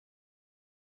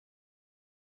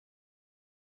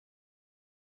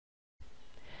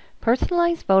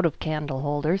Personalized votive candle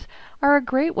holders are a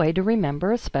great way to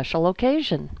remember a special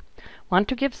occasion. Want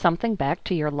to give something back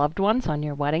to your loved ones on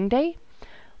your wedding day?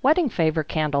 Wedding favor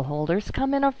candle holders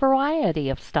come in a variety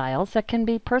of styles that can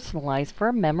be personalized for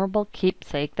a memorable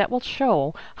keepsake that will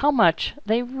show how much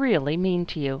they really mean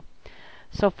to you.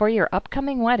 So for your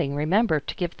upcoming wedding, remember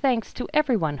to give thanks to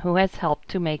everyone who has helped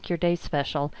to make your day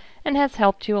special and has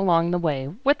helped you along the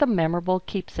way with a memorable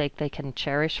keepsake they can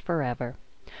cherish forever.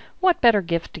 What better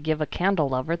gift to give a candle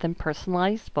lover than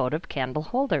personalized votive candle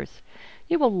holders?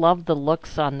 You will love the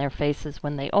looks on their faces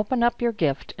when they open up your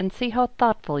gift and see how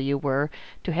thoughtful you were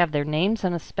to have their names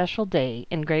on a special day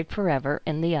engraved forever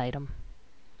in the item.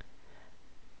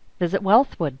 Visit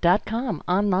wealthwood.com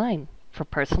online for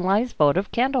personalized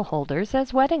votive candle holders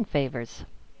as wedding favors.